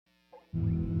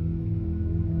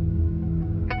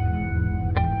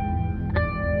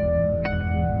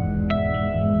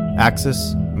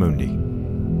Axis Mundi.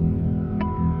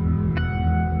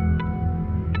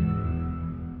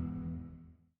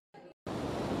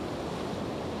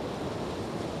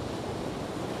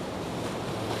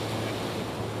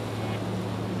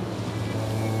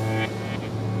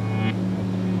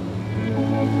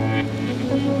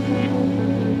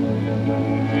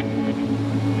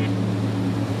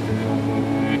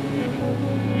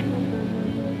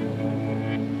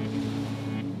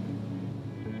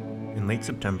 In late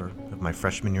September of my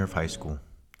freshman year of high school,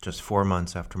 just 4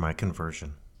 months after my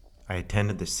conversion, I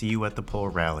attended the See You at the Pole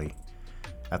rally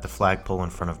at the flagpole in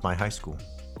front of my high school.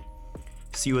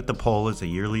 See You at the Pole is a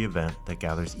yearly event that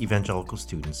gathers evangelical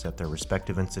students at their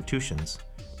respective institutions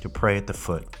to pray at the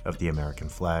foot of the American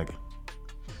flag.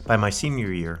 By my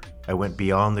senior year, I went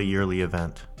beyond the yearly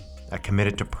event. I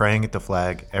committed to praying at the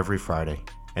flag every Friday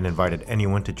and invited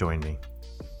anyone to join me.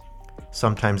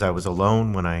 Sometimes I was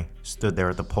alone when I stood there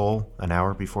at the pole an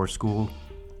hour before school.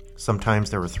 Sometimes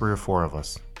there were 3 or 4 of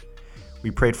us.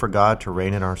 We prayed for God to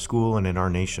reign in our school and in our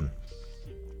nation.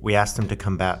 We asked Him to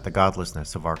combat the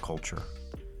godlessness of our culture.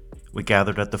 We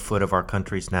gathered at the foot of our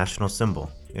country's national symbol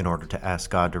in order to ask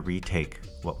God to retake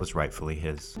what was rightfully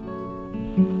His.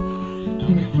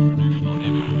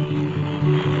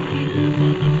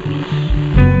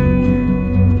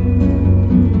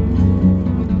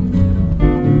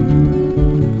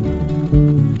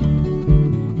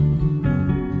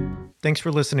 Thanks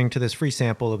for listening to this free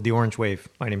sample of The Orange Wave.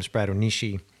 My name is Brad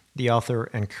Onishi, the author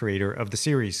and creator of the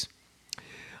series.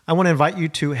 I want to invite you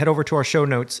to head over to our show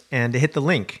notes and to hit the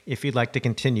link if you'd like to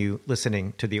continue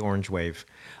listening to The Orange Wave.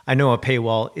 I know a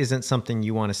paywall isn't something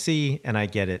you want to see, and I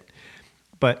get it.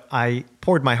 But I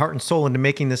poured my heart and soul into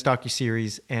making this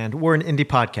docuseries, and we're an indie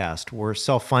podcast. We're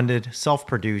self-funded,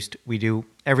 self-produced. We do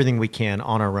everything we can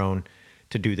on our own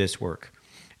to do this work.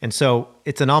 And so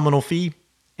it's a nominal fee,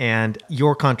 and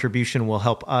your contribution will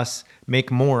help us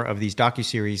make more of these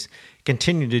docuseries,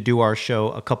 continue to do our show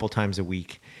a couple times a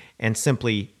week, and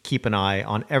simply keep an eye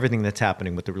on everything that's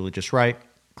happening with the religious right,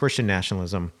 Christian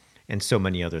nationalism, and so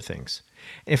many other things.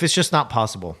 If it's just not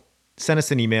possible, send us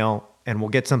an email and we'll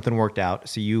get something worked out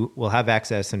so you will have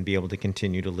access and be able to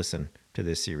continue to listen to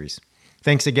this series.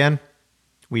 Thanks again.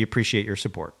 We appreciate your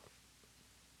support.